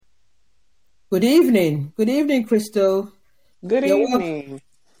Good evening. Good evening, Crystal. Good You're wel- evening.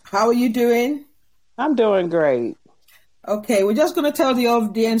 How are you doing? I'm doing great. Okay, we're just going to tell the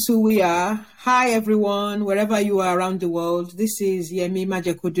audience who we are. Hi, everyone, wherever you are around the world. This is Yemi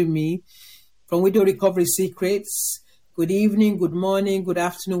Majakudumi from Widow Recovery Secrets. Good evening, good morning, good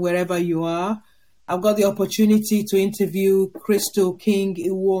afternoon, wherever you are. I've got the opportunity to interview Crystal King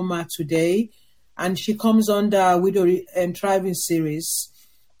Iwoma today, and she comes under Widow and Thriving series.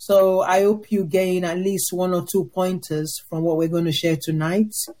 So I hope you gain at least one or two pointers from what we're going to share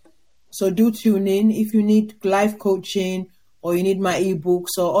tonight. So do tune in if you need life coaching or you need my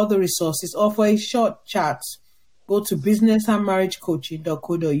ebooks or other resources or for a short chat. Go to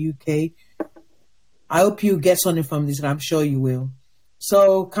businessandmarriagecoaching.co.uk. I hope you get something from this, and I'm sure you will.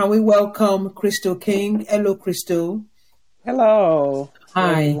 So can we welcome Crystal King? Hello, Crystal. Hello to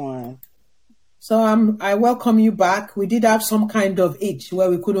Hi. everyone. So I welcome you back. We did have some kind of itch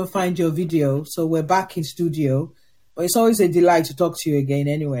where we couldn't find your video, so we're back in studio. But it's always a delight to talk to you again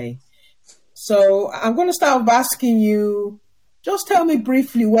anyway. So I'm going to start by asking you, just tell me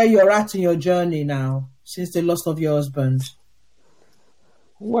briefly where you're at in your journey now since the loss of your husband.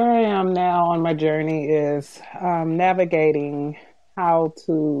 Where I am now on my journey is navigating how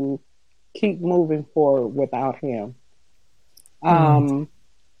to keep moving forward without him. Mm.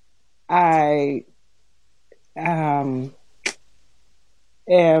 I am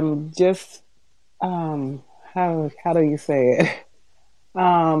just how do you say it?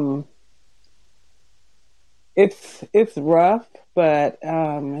 It's rough, but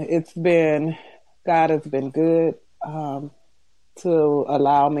God has been good. To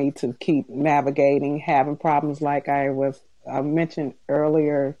allow me to keep navigating, having problems like I mentioned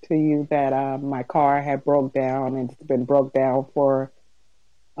earlier to you that my car had broke down and it's been broke down for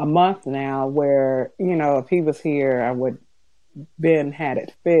a month now where, if he was here, I would been had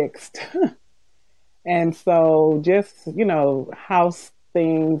it fixed. And so just, house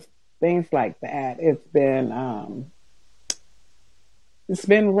things like that. It's been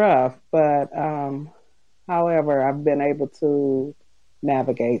rough, but however, I've been able to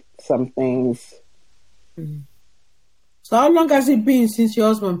navigate some things. So how long has it been since your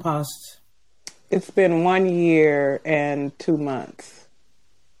husband passed? It's been 1 year and 2 months.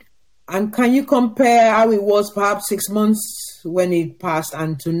 And can you compare how it was perhaps 6 months when it passed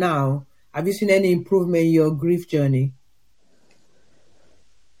and to now? Have you seen any improvement in your grief journey?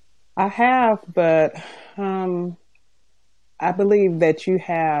 I have, but I believe that you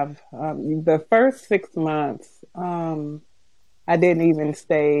have. The first 6 months, I didn't even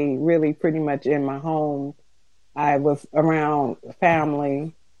stay really pretty much in my home. I was around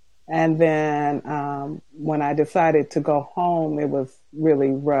family. And then when I decided to go home, it was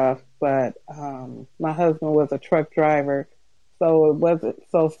really rough. But my husband was a truck driver. So it wasn't.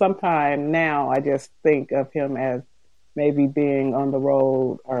 So sometime now I just think of him as maybe being on the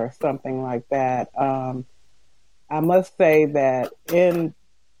road or something like that. I must say that in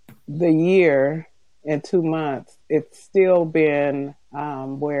the year and 2 months, it's still been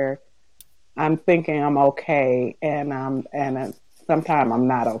where I'm thinking I'm okay, and sometimes I'm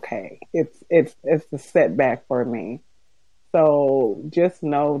not okay. It's a setback for me. So just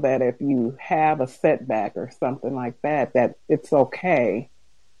know that if you have a setback or something like that, that it's okay.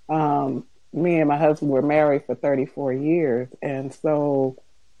 Me and my husband were married for 34 years, and so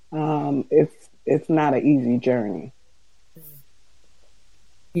it's not an easy journey.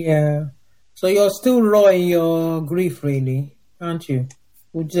 Yeah. So you're still raw in your grief, really, aren't you?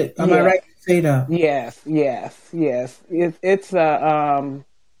 Am I Yes, right to say that? yes.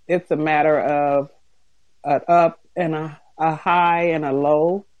 It's a matter of an up and a high and a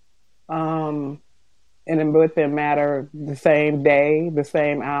low. Um, and then within matter the same day, the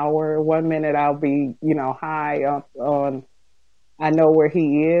same hour. 1 minute I'll be, high up on. I know where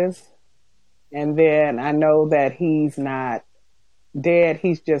he is, and then I know that he's not dead.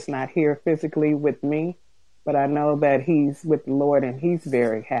 He's just not here physically with me, but I know that he's with the Lord and he's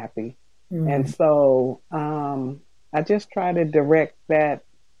very happy. And Mm. so I just try to direct that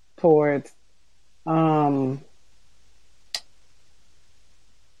towards um,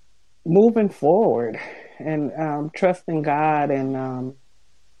 moving forward and trusting God and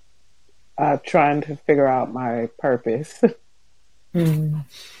trying to figure out my purpose. Mm.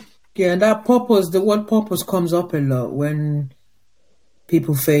 Yeah, and that purpose, the word purpose comes up a lot when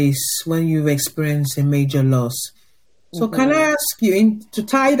you've experienced a major loss. So can I hmm ask you, to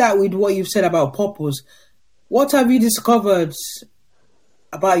tie that with what you've said about purpose, what have you discovered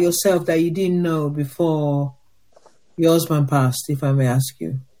about yourself that you didn't know before your husband passed, if I may ask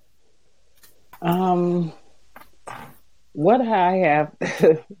you? Um, What I have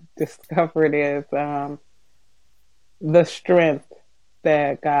discovered is the strength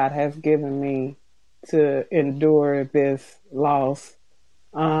that God has given me to endure this loss.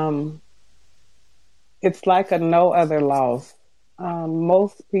 Um, it's like a no other loss.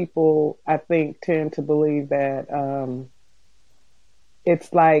 Most people, I think, tend to believe that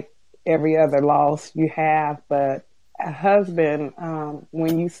it's like every other loss you have, but a husband,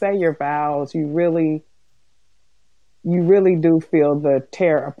 when you say your vows, you really do feel the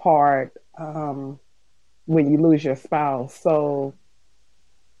tear apart when you lose your spouse. So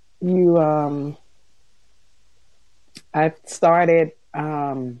you, I started,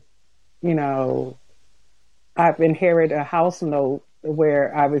 you know, I've inherited a house note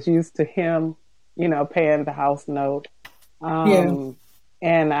where I was used to him, paying the house note. Yeah. Um,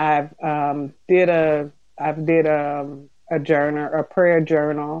 and I've did a journal, a prayer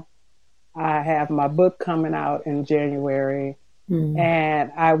journal. I have my book coming out in January, Mm.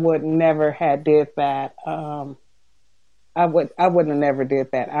 and I would never had did that. I wouldn't have never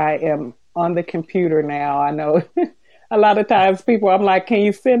did that. I am on the computer now. I know a lot of times people, I'm like, can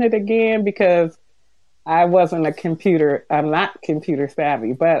you send it again? Because I'm not computer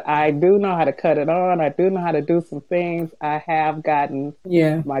savvy, but I do know how to cut it on. I do know how to do some things. I have gotten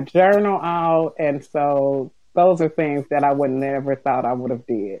Yeah. my journal out. And so those are things that I would never thought I would have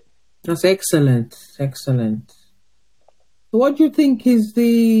did. That's excellent. Excellent. So what do you think is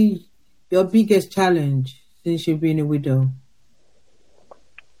the your biggest challenge since you've been a widow?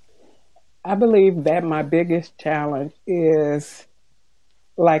 I believe that my biggest challenge is,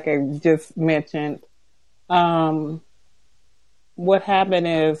 like I just mentioned, um, what happened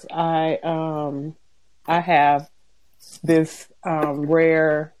is I have this um,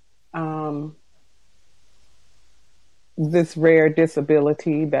 rare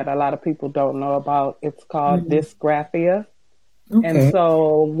disability that a lot of people don't know about. It's called Mm. dysgraphia. And Okay.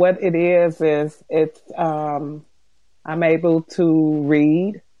 so what it is it's I'm able to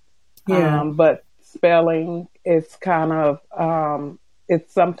read, Yeah. but spelling is kind of it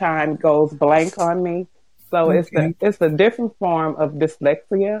sometimes goes blank on me. So Okay. it's a different form of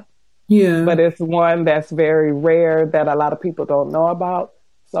dyslexia, Yeah. but it's one that's very rare that a lot of people don't know about.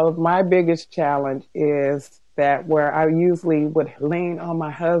 So my biggest challenge is that where I usually would lean on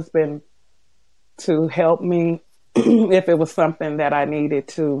my husband to help me if it was something that I needed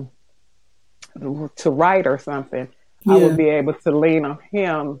to write or something, I would Yeah. be able to lean on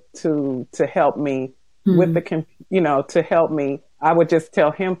him to help me with Mm. to help me. I would just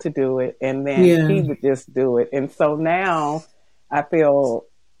tell him to do it, and then Yeah. he would just do it. And so now I feel,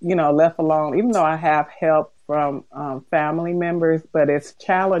 left alone, even though I have help from family members, but it's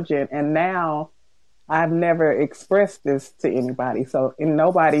challenging. And now I've never expressed this to anybody, so and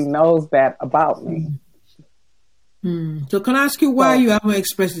nobody knows that about me. Mm. So can I ask you why So you haven't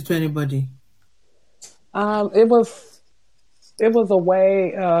expressed it to anybody? um, it was it was a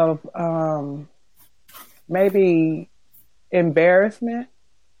way of maybe embarrassment,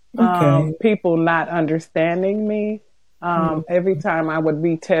 Okay. people not understanding me. Mm. Every time I would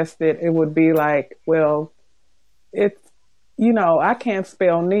be tested, it would be like, well, it's, I can't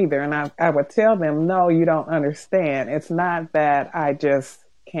spell neither. And I would tell them, no, you don't understand. It's not that I just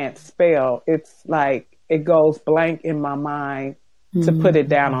can't spell. It's like it goes blank in my mind to put it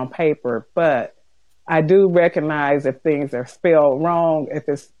down Mm. on paper. But I do recognize if things are spelled wrong, if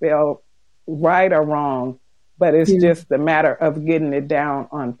it's spelled right or wrong, but it's Yeah. just a matter of getting it down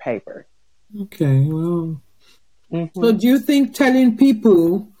on paper. Okay. Well. So Hmm. do you think telling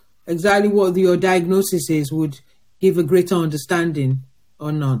people exactly what your diagnosis is would give a greater understanding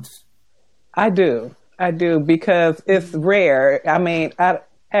or not? I do because it's rare. I mean,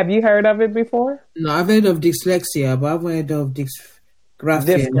 have you heard of it before? No, I've heard of dyslexia, but I've heard of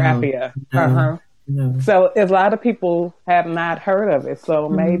dysgraphia now. Dysgraphia. Uh No, huh. no. So a lot of people have not heard of it. So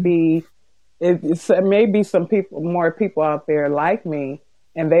Mm. maybe maybe some people, more people out there like me,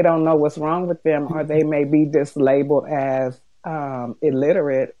 and they don't know what's wrong with them, or they may be just labeled as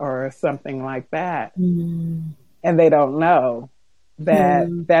illiterate or something like that, Mm. and they don't know that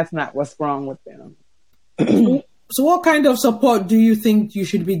Yeah. that's not what's wrong with them. So what kind of support do you think you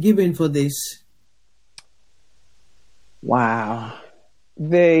should be given for this? Wow.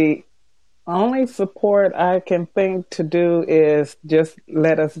 The only support I can think to do is just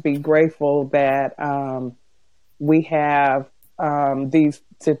let us be grateful that we have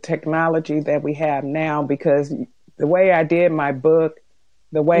the technology that we have now, because the way I did my book,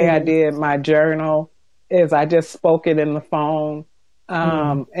 the way I Yeah. did my journal is I just spoke it in the phone,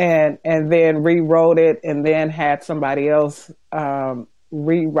 Mm. and then rewrote it and then had somebody else,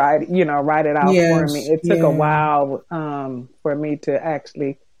 rewrite, write it out for me. Yes. It took a Yeah. while for me to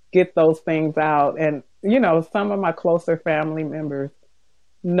actually get those things out. And, some of my closer family members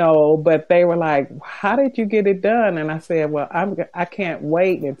know, but they were like, how did you get it done? And I said, well, I can't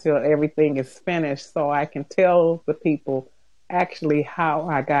wait until everything is finished so I can tell the people actually how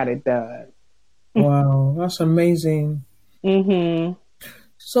I got it done. Wow, that's amazing. Hmm.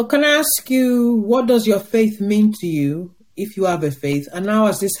 So, can I ask you, what does your faith mean to you, if you have a faith, and how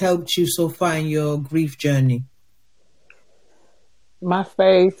has this helped you so far in your grief journey? My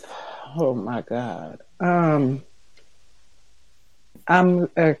faith, oh my God. I'm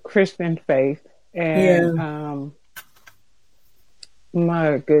a Christian faith, and Yeah.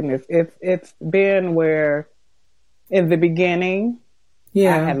 my goodness, it's been where in the beginning I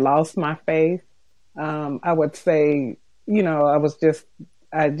Yeah. had lost my faith. I would say,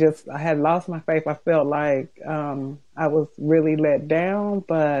 I had lost my faith. I felt like I was really let down,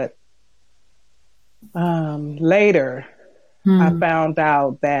 but later I Hmm. found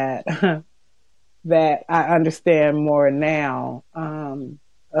out that that I understand more now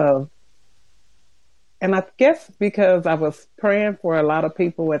of, and I guess because I was praying for a lot of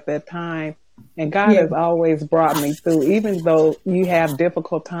people at that time, and God Yeah. has always brought me through, even though you have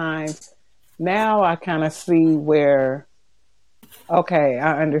difficult times. Now I kind of see where, okay,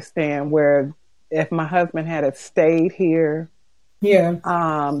 I understand where if my husband had stayed here, Yeah.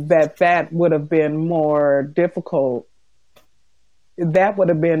 that would have been more difficult. That would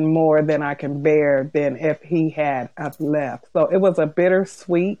have been more than I can bear than if he had left. So it was a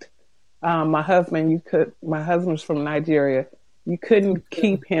bittersweet. My husband's from Nigeria. You couldn't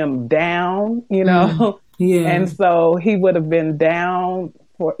keep him down, Hmm. and Yeah. so he would have been down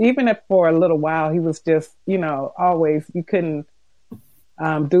for, even if for a little while, he was just, always, you couldn't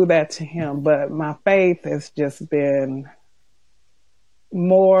do that to him. But my faith has just been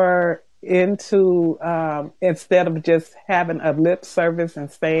more into, instead of just having a lip service and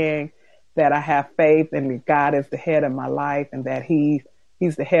saying that I have faith and that God is the head of my life and that he's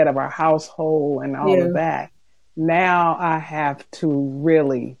the head of our household and all of Yeah. that. Now I have to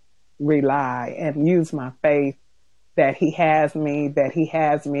really rely and use my faith that he has me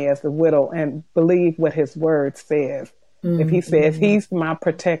as a widow, and believe what his word says. If he says Mm-hmm. he's my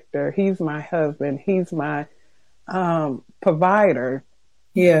protector, he's my husband, he's my provider,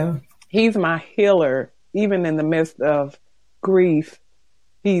 Yeah. he's my healer, even in the midst of grief,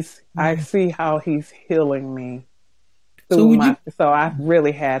 I Mm. see how he's healing me So through would you? so I've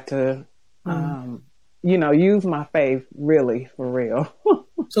really had to, Mm. use my faith really for real.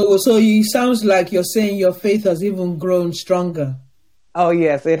 So it sounds like you're saying your faith has even grown stronger. Oh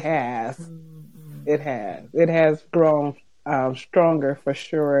yes, it has. Mm. It has grown stronger for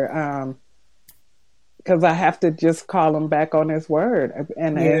sure. Because I have to just call him back on his word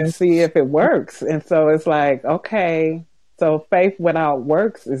and Yeah. see if it works. And so it's like, okay, so faith without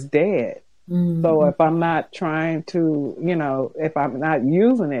works is dead. So Mm. if I'm not trying to, if I'm not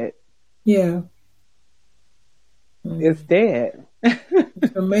using it, Yeah. it's Mm. dead.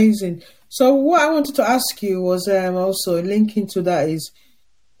 It's amazing. So what I wanted to ask you was also linking to that is,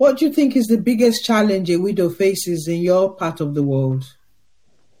 what do you think is the biggest challenge a widow faces in your part of the world?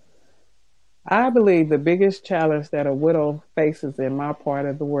 I believe the biggest challenge that a widow faces in my part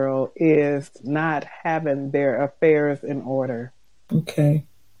of the world is not having their affairs in order, Okay.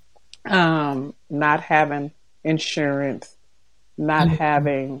 not having insurance, not Mm.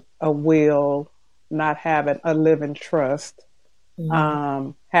 having a will, not having a living trust,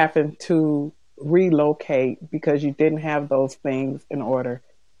 Mm. having to relocate because you didn't have those things in order.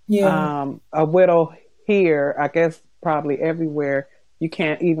 Yeah. A widow here, I guess probably everywhere, you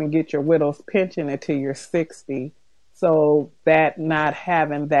can't even get your widow's pension until you're 60. So that not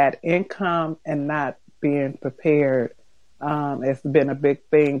having that income and not being prepared, has been a big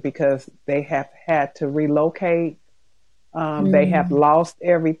thing because they have had to relocate. They have Mm. lost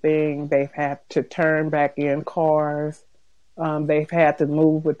everything. They've had to turn back in cars. They've had to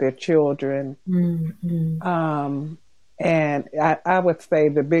move with their children. Mm. Mm. Um, and I would say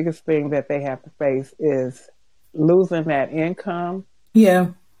the biggest thing that they have to face is losing that income Yeah.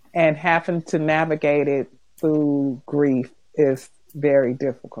 and having to navigate it through grief is very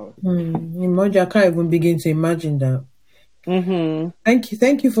difficult. Imagine, I can't even begin to imagine that. Hmm. Thank you.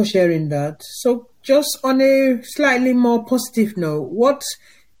 Thank you for sharing that. So, just on a slightly more positive note, what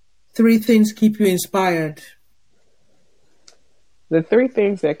three things keep you inspired? The three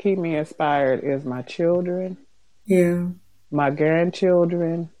things that keep me inspired is my children, Yeah. my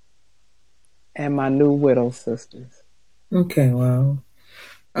grandchildren, and my new widow sisters. Okay. Wow.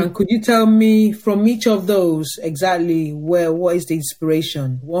 And could you tell me from each of those exactly what is the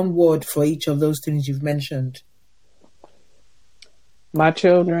inspiration? One word for each of those things you've mentioned. My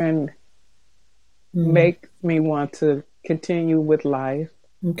children make me want to continue with life.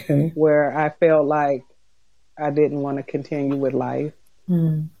 Okay. Where I felt like I didn't want to continue with life.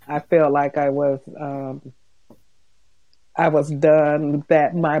 I felt like I was done,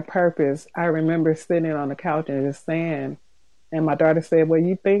 that my purpose. I remember sitting on the couch and just saying, and my daughter said, well,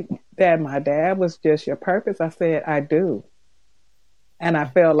 you think that my dad was just your purpose? I said, I do. And I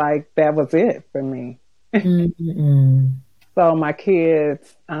felt like that was it for me. So my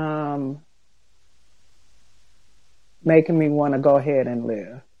kids making me want to go ahead and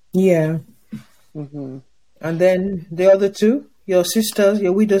live. Yeah. And then the other two, your sisters,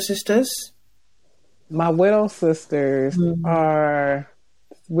 your widow sisters? My widow sisters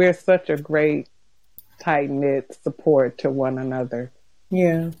we're such a great tight-knit support to one another.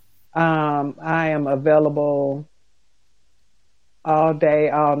 Yeah. I am available all day,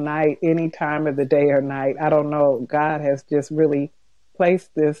 all night, any time of the day or night. I don't know. God has just really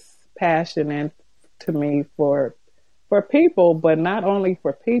placed this passion into me for people, but not only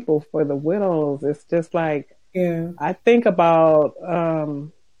for people, for the widows. It's just like, I think about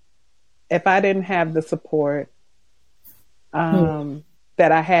if I didn't have the support that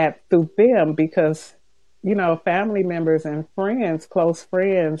I had through them, because, you know, family members and friends, close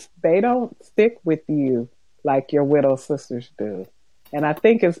friends, they don't stick with you like your widow sisters do. And I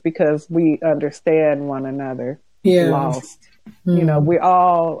think it's because we understand one another. Lost. You know, we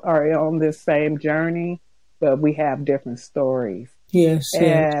all are on this same journey, but we have different stories. Yes.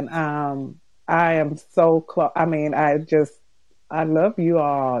 And I am so close. I mean, I love you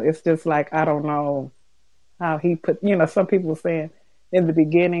all. It's just like, I don't know how he put, you know, some people were saying in the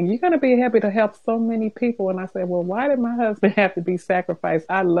beginning, you're going to be happy to help so many people. And I said, well, why did my husband have to be sacrificed?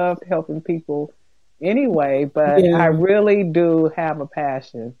 I loved helping people anyway, but I really do have a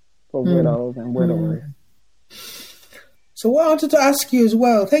passion for widows and widowers. So what I wanted to ask you as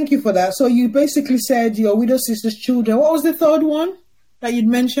well, thank you for that. So you basically said your widow sister's children. What was the third one that you'd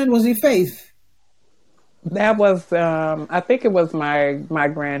mentioned? Was it Faith? That was, I think it was my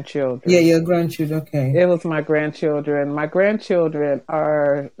grandchildren. Yeah, your grandchildren, okay. It was my grandchildren. My grandchildren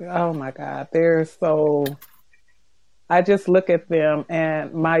are, oh my God, they're so, I just look at them,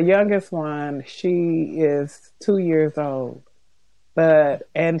 and my youngest one, she is 2 years old.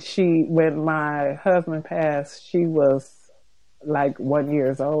 And when my husband passed, she was like 1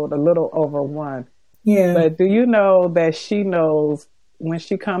 year old, a little over one. Yeah. But do you know that she knows when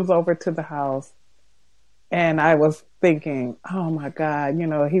she comes over to the house? And I was thinking, oh my God, you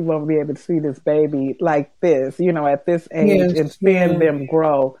know, he won't be able to see this baby like this, you know, at this age, and seeing them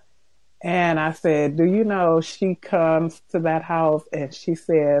grow. And I said, do you know, she comes to that house and she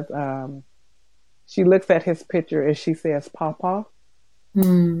says, she looks at his picture and she says, Papa.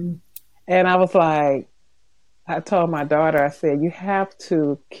 And I was like, I told my daughter, I said, you have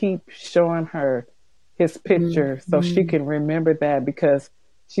to keep showing her his picture so she can remember that, because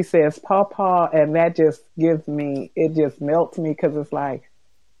she says, Pawpaw, and that just it just melts me, because it's like,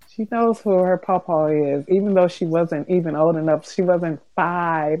 she knows who her Pawpaw is, even though she wasn't even old enough. She wasn't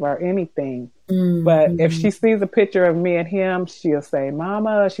 5 or anything. But if she sees a picture of me and him, she'll say,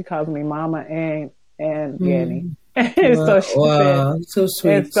 Mama. She calls me Mama and Yanni. So she said, so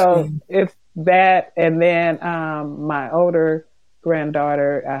sweet. And so it's that. And then my older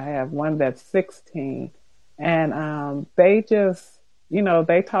granddaughter, I have one that's 16. And they just, you know,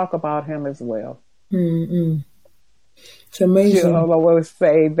 they talk about him as well. It's amazing. She'll always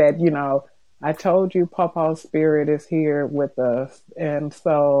say that, you know, I told you Papa's spirit is here with us. And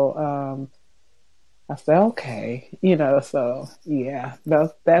so I said, okay, you know, so yeah,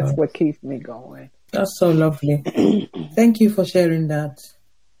 that's what keeps me going. That's so lovely. Thank you for sharing that.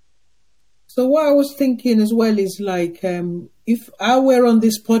 So what I was thinking as well is like, if I were on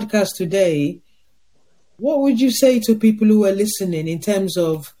this podcast today, what would you say to people who are listening in terms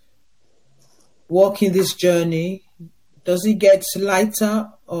of walking this journey? Does it get lighter,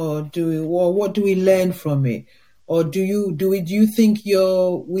 or what do we learn from it? Or do you think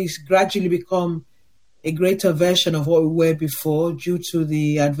we gradually become a greater version of what we were before due to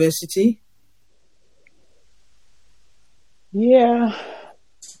the adversity? Yeah.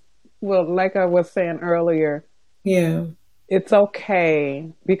 Well, like I was saying earlier, it's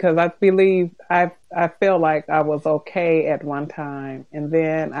okay, because I believe I feel like I was okay at one time, and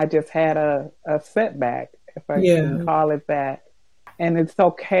then I just had a setback, if I can call it that. And it's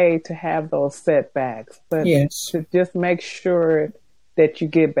okay to have those setbacks, but to just make sure that you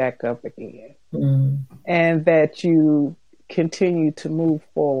get back up again, and that you continue to move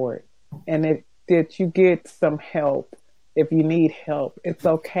forward. And that you get some help if you need help. It's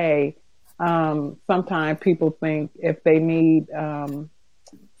okay. Sometimes people think if they need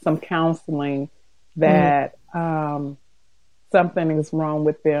some counseling that something is wrong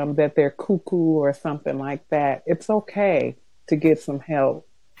with them, that they're cuckoo or something like that. It's okay to get some help.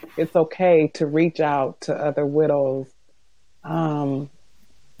 It's okay to reach out to other widows. I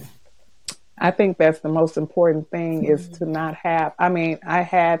think that's the most important thing is to not have, I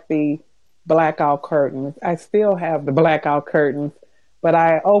had the blackout curtains. I still have the blackout curtains, but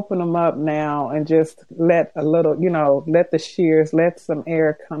I open them up now and just let a little, let the shears, let some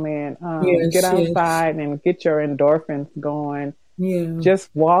air come in, get outside and get your endorphins going. Yeah.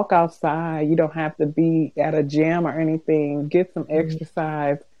 Just walk outside. You don't have to be at a gym or anything. Get some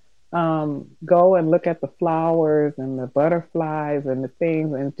exercise. Go and look at the flowers and the butterflies and the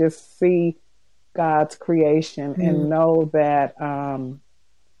things and just see God's creation and know that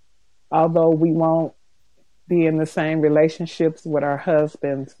although we won't be in the same relationships with our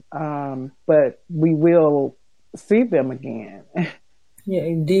husbands, but we will see them again. Yeah,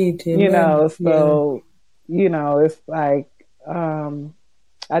 indeed. So, it's like,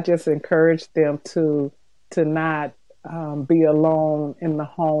 I just encourage them to not be alone in the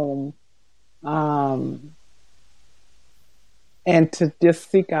home, and to just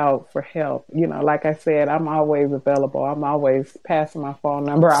seek out for help. Like I said, I'm always available. I'm always passing my phone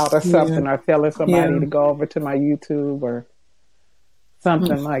number out or something, or telling somebody to go over to my YouTube or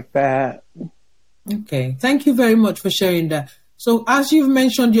something like that. Okay. Thank you very much for sharing that. So as you've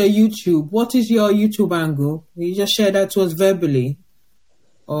mentioned your YouTube, what is your YouTube angle? Will you just share that to us verbally?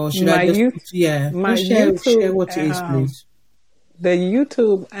 Or should I just... share what it is, please. The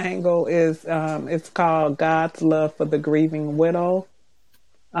YouTube angle is, it's called God's Love for the Grieving Widow.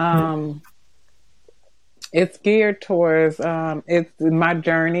 It's geared towards, it's my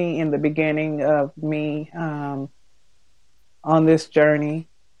journey in the beginning of me on this journey.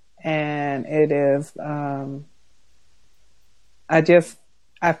 And it is,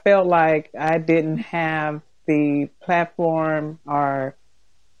 I felt like I didn't have the platform or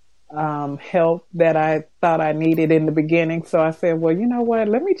help that I thought I needed in the beginning. So I said, well, you know what?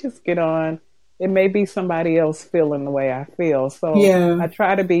 Let me just get on. It may be somebody else feeling the way I feel. So I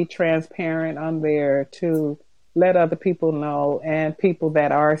try to be transparent on there to let other people know, and people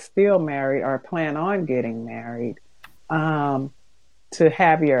that are still married or plan on getting married, to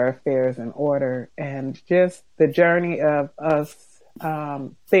have your affairs in order, and just the journey of us,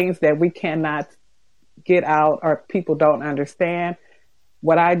 things that we cannot get out or people don't understand.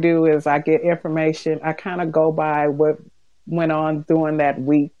 What I do is I get information. I kind of go by what went on during that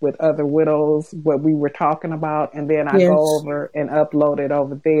week with other widows, what we were talking about, and then I go over and upload it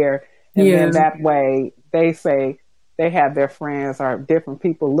over there. And then that way they say they have their friends or different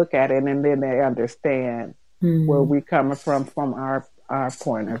people look at it, and then they understand where we're coming from our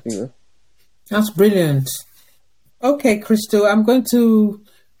point of view. That's brilliant. Okay, Crystal, I'm going to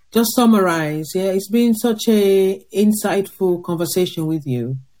just summarize. It's been such a insightful conversation with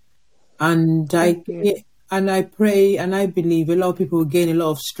you, and I pray and I believe a lot of people will gain a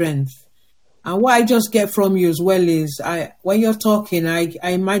lot of strength. And what I just get from you as well is, when you're talking, I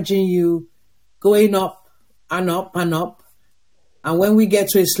imagine you going up and up and up, and when we get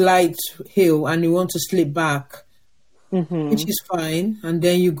to a slight hill and you want to slip back, which is fine, and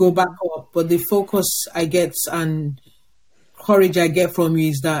then you go back up. But the focus I get and courage I get from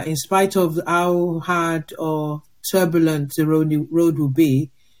you is that in spite of how hard or turbulent the road will be,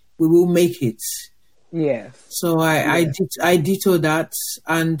 we will make it. Yes. So I ditto that,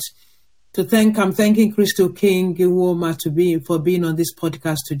 and I'm thanking Crystal King Iwoma for being on this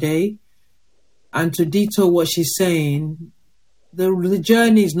podcast today, and to ditto what she's saying. The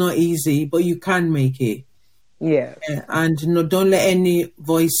journey is not easy, but you can make it. Yeah. And don't let any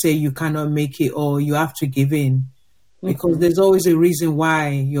voice say you cannot make it or you have to give in. Because there's always a reason why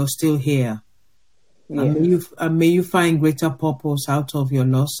you're still here. Yeah. And may you find greater purpose out of your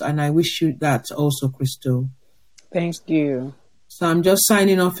loss. And I wish you that also, Crystal. Thank you. So I'm just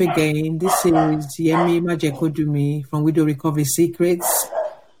signing off again. This is Yemi Majekodunmi from Widow Recovery Secrets.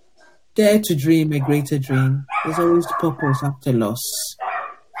 Dare to dream a greater dream. There's always purpose after loss.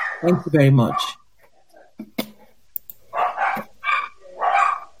 Thank you very much.